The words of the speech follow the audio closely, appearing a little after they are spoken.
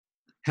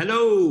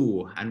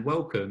Hello and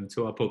welcome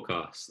to our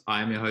podcast.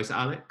 I am your host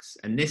Alex,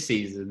 and this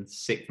season's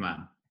Sixth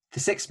Man. The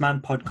Sixth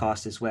Man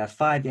podcast is where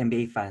 5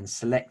 NBA fans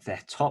select their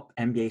top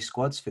NBA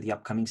squads for the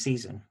upcoming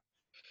season.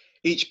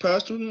 Each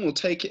person will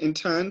take it in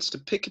turns to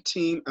pick a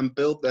team and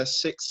build their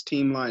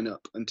 6-team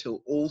lineup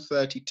until all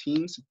 30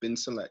 teams have been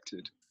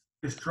selected.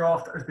 This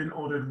draft has been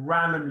ordered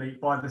randomly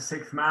by the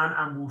Sixth Man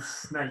and will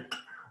snake.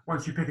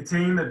 Once you pick a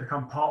team, they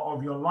become part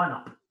of your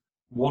lineup.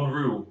 One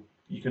rule,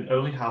 you can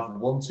only have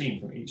one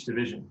team from each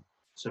division,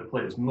 so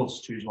players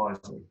must choose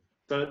wisely.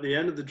 So at the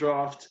end of the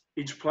draft,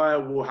 each player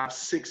will have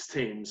 6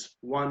 teams,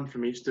 one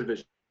from each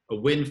division. A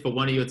win for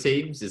one of your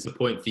teams is a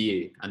point for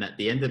you, and at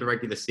the end of the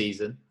regular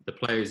season, the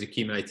player who's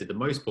accumulated the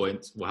most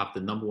points will have the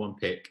number one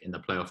pick in the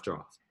playoff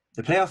draft.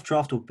 The playoff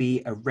draft will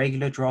be a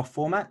regular draft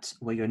format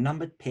where your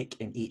numbered pick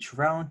in each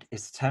round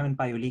is determined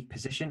by your league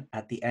position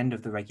at the end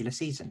of the regular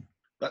season.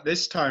 But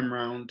this time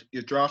round,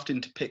 you're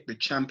drafting to pick the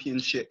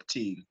championship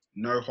team,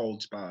 no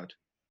holds barred.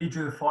 Each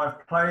of the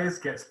 5 players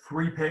gets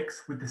 3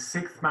 picks, with the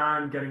 6th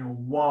man getting a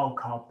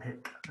wildcard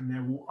pick, and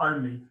there will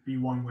only be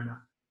one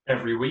winner.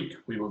 Every week,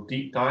 we will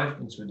deep dive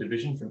into a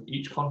division from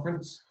each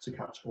conference to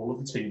catch all of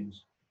the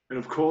teams. And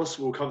of course,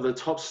 we'll cover the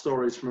top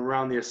stories from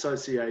around the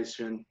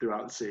association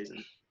throughout the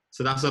season.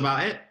 So that's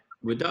about it.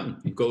 We're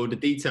done. You've got all the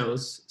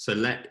details. So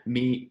let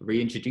me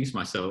reintroduce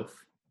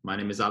myself. My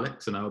name is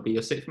Alex, and I will be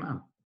your 6th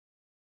man.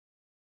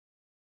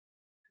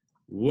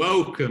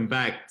 Welcome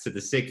back to the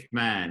 6th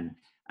man.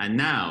 And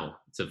now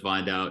to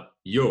find out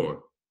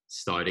your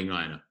starting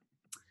lineup.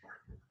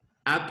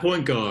 At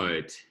point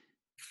guard,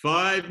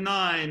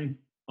 5'9"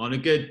 on a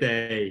good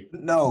day.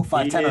 No,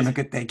 5'10" on a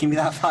good day. Give me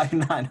that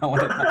 5'9". I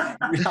want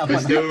it. We're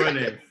still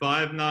running.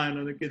 5'9"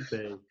 on a good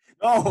day.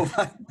 Oh,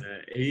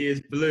 he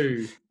is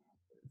blue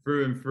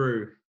through and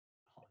through.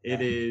 It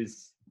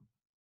is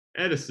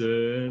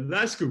Edison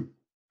Lasku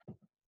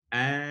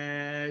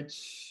at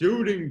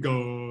shooting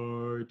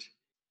guard,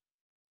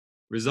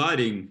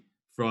 residing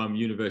from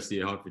University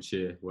of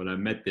Hertfordshire. When I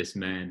met this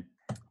man,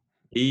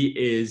 he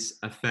is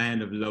a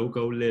fan of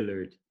Logo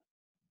Lillard.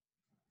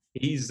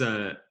 He's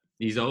also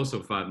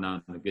 5'9"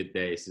 on a good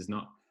day. This is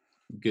not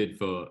good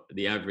for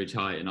the average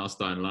height in our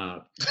starting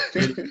lineup.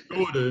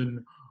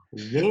 Jordan,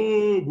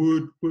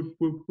 whoa,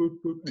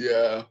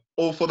 Yeah,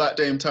 all for that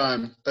Dame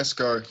time. Let's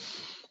go.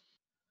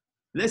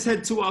 Let's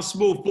head to our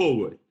small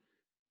forward.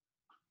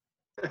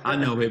 I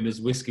know him as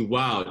Whiskey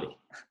Wildy.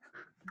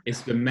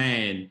 It's the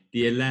man,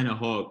 the Atlanta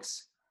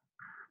Hawks.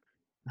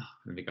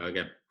 Let me go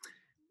again.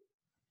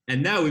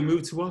 And now we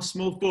move to our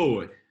small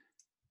forward.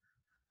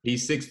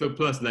 He's 6 foot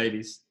plus,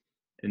 ladies.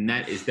 And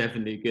that is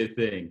definitely a good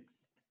thing.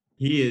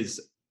 He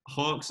is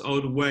Hawks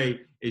all the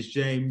way. Is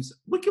James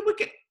Wicked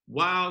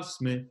Wild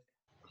Smith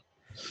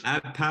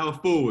at power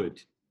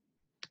forward.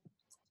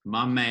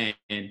 My man,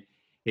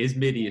 his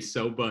midi is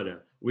so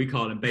butter. We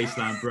call him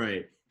Baseline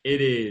Bray.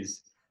 It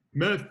is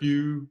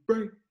Matthew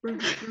Bray.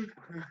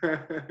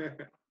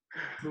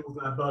 All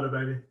that butter,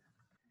 baby.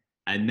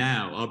 And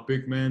now our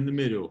big man in the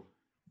middle,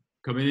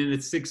 coming in at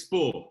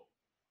 6'4".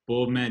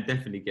 Bald man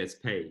definitely gets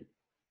paid.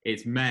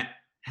 It's Matt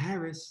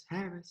Harris.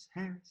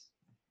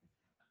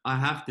 I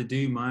have to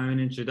do my own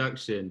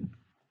introduction.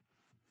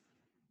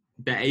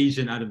 The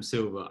Asian Adam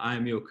Silver. I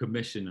am your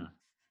commissioner,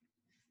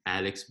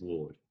 Alex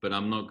Ward. But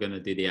I'm not going to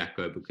do the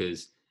echo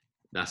because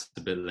that's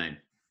a bit lame.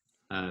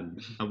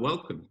 And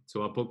welcome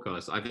to our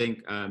podcast. I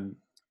think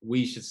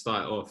we should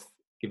start off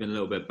giving a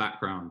little bit of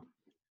background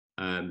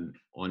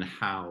on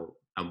how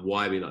and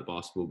why we like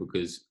basketball,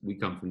 because we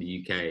come from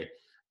the UK.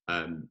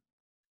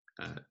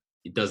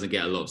 It doesn't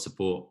get a lot of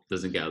support,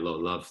 doesn't get a lot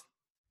of love.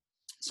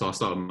 So I'll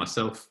start with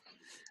myself.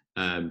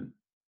 I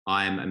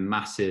am a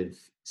massive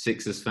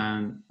Sixers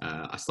fan.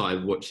 I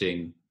started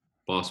watching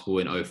basketball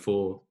in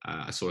 2004.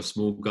 I saw a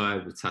small guy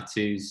with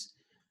tattoos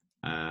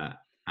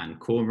and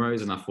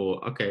cornrows, and I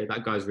thought, okay,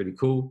 that guy's really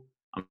cool.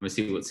 I'm going to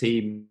see what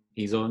team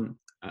he's on.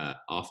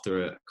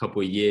 After a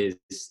couple of years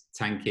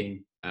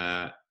tanking,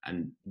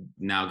 and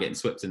now getting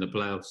swept in the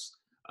playoffs,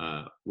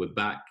 we're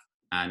back,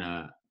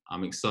 and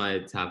I'm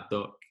excited to have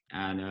Doc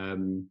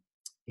and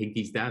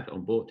Hinky's dad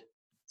on board.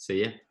 So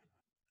yeah.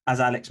 As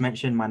Alex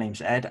mentioned, my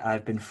name's Ed.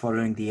 I've been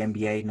following the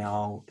NBA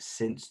now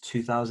since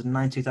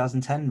 2009,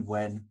 2010,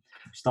 when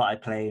I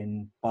started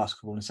playing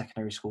basketball in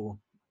secondary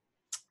school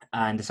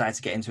and decided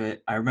to get into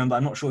it. I remember,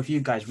 I'm not sure if you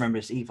guys remember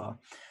this either,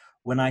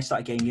 when I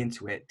started getting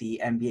into it,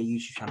 the NBA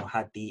YouTube channel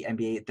had the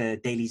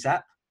Daily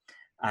Zap.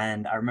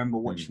 And I remember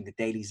watching the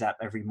Daily Zap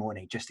every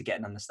morning just to get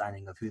an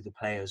understanding of who the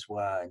players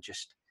were and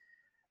just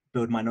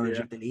build my knowledge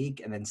of the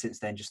league. And then since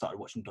then, just started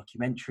watching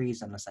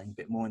documentaries, understanding a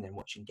bit more, and then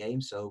watching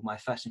games. So my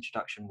first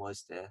introduction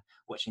was to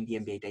watching the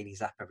NBA Daily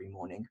Zap every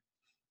morning.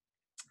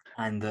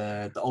 And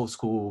the old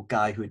school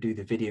guy who would do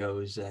the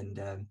videos and...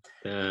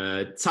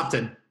 Top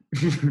 10.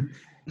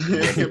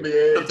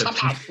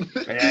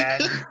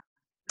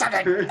 Top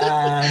 10.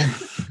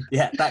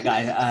 Yeah, that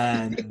guy.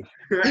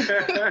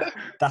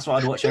 That's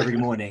what I'd watch every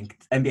morning.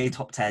 NBA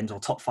top 10s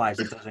or top 5s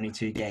if there was only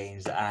 2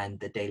 games, and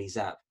the Daily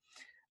Zap.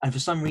 And for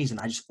some reason,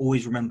 I just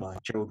always remember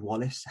Gerald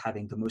Wallace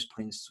having the most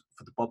points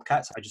for the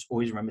Bobcats. I just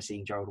always remember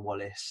seeing Gerald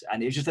Wallace.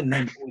 And it was just a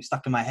name that always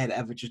stuck in my head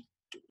ever, just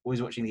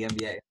always watching the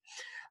NBA.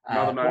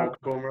 Another man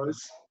with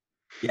cornrows.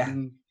 Yeah.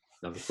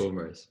 Another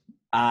cornrows.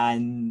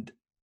 And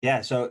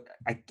yeah, so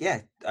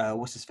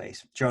what's his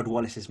face? Gerald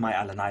Wallace is my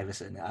Allen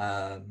Iverson.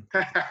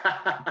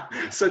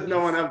 Said no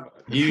one ever.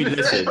 You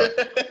listen.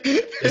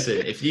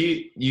 If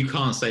you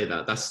can't say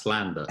that, that's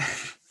slander.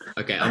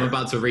 Okay, I'm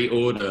about to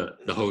reorder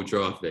the whole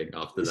draft thing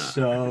after that.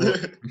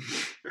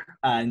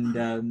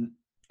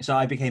 So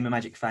I became a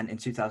Magic fan in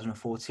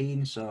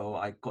 2014. So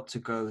I got to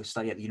go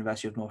study at the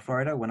University of North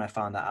Florida. When I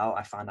found that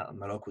out, that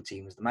my local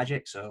team was the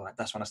Magic. So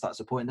that's when I started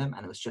supporting them.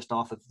 And it was just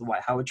after the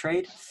Dwight Howard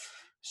trade.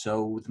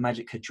 So the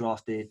Magic had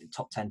drafted the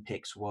top 10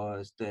 picks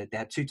they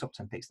had 2 top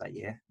 10 picks that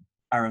year,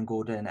 Aaron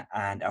Gordon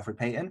and Alfred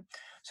Payton.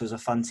 So it was a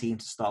fun team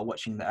to start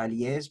watching the early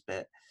years,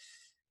 but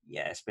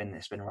yeah, it's been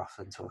rough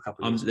until a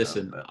couple of years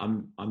ago.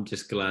 I'm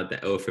just glad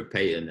that Alfred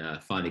Payton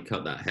finally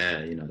cut that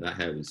hair. You know, that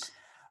hair was.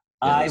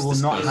 I will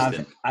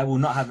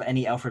not have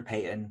any Alfred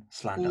Payton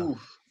slander. Ooh.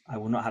 I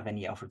will not have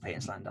any Alfred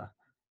Payton slander.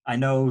 I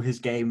know his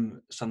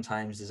game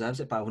sometimes deserves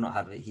it, but I will not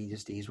have it.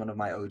 He's one of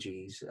my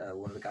OGs,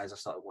 one of the guys I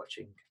started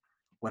watching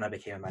when I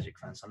became a Magic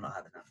fan, so I'm not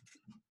having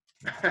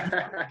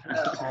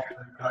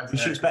that. He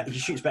shoots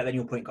better than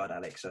your point guard,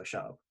 Alex, so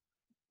shut up.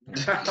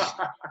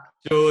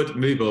 George,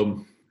 move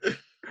on.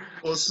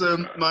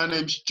 Awesome. My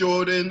name's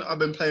Jordan. I've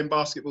been playing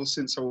basketball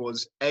since I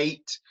was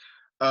 8.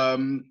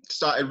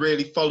 Started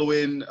really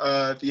following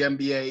the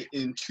NBA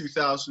in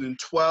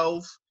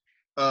 2012.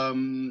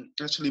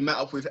 Actually met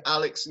up with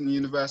Alex in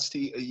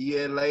university a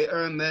year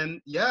later, and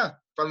then,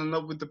 fell in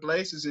love with the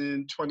Blazers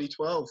in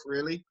 2012,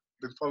 really.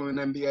 Been following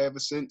NBA ever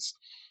since.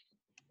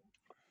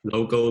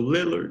 Logo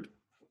Lillard.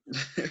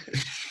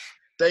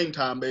 Dame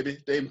time, baby.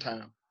 Dame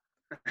time.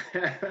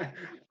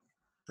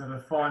 So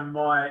to find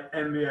my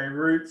NBA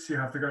roots, you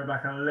have to go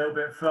back a little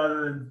bit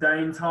further than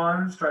Dame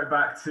time, straight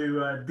back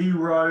to D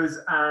Rose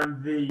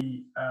and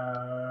the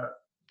I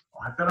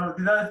don't know,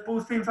 did those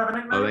Bulls teams have a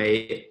nickname?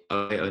 08,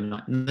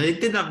 09. No, they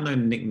didn't have no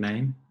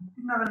nickname. They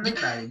didn't have a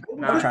nickname.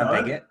 I'll try and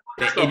beg it.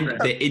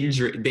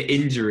 The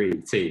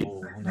injury team.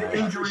 Oh, no. The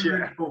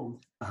injury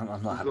Bulls.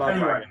 I'm not having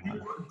Anyway,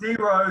 D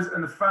Rose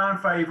and the fan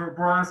favourite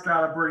Brian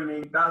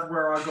Scalabrine. That's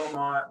where I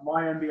got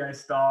my NBA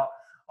start.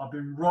 I've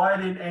been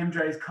riding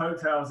MJ's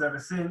coattails ever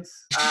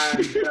since,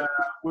 and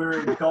we're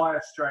in dire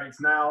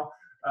straits now.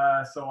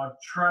 So I've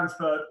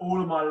transferred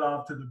all of my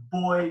love to the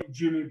boy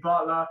Jimmy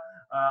Butler.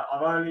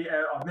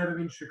 I've never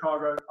been to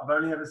Chicago. I've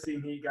only ever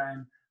seen Heat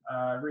game.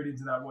 Read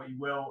into that what you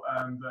will,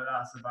 but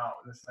that's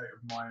about the state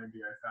of my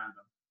NBA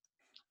fandom.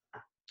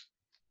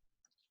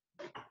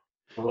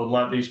 Well,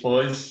 unlike these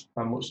boys,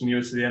 I'm much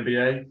newer to the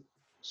NBA.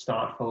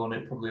 Started following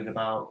it probably in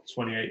about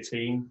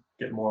 2018.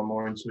 Get more and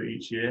more into it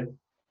each year.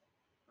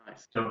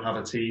 Nice. Don't have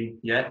a team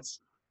yet,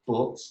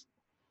 but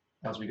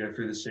as we go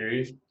through the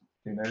series,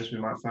 who knows? We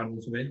might find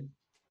one for me.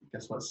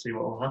 Guess let's see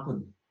what will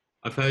happen.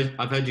 I've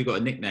heard you got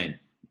a nickname,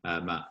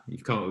 Matt.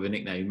 You've come up with a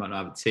nickname. You might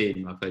not have a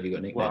team. I've heard you got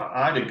a nickname. Well,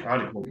 I didn't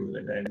come up with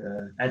a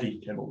nickname. Eddie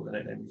came up with a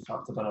nickname. In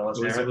fact, I don't know.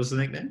 What's the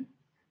nickname?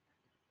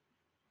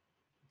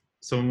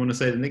 Someone want to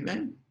say the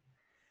nickname?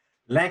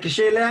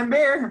 Lancashire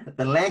Lambert.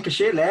 The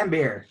Lancashire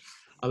Lambert.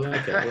 I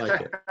like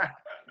it.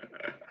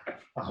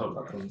 I hope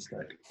that doesn't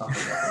stick.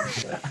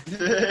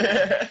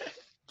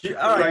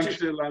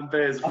 Lancashire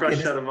Lambert is a fresh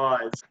set of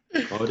eyes.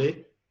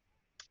 Body?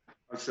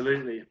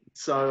 Absolutely.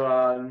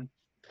 So,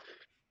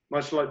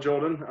 much like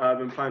Jordan, I've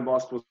been playing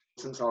basketball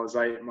since I was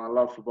 8. My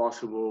love for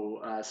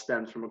basketball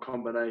stems from a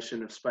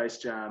combination of Space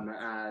Jam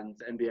and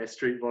NBA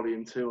Street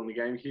Volume 2 on the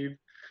GameCube.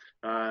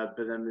 But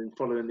then been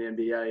following the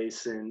NBA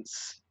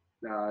since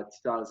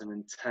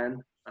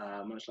 2010,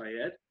 much like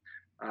Ed.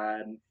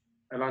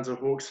 Atlanta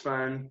Hawks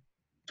fan,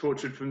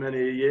 tortured for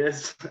many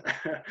years.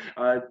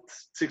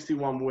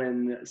 61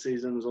 win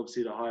season was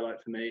obviously the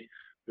highlight for me.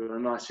 We got a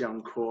nice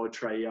young core,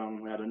 Trae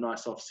Young. We had a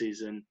nice off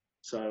season.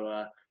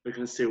 So we're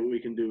going to see what we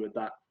can do with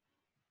that.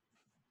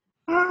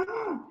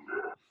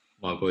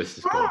 My voice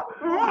is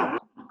gone.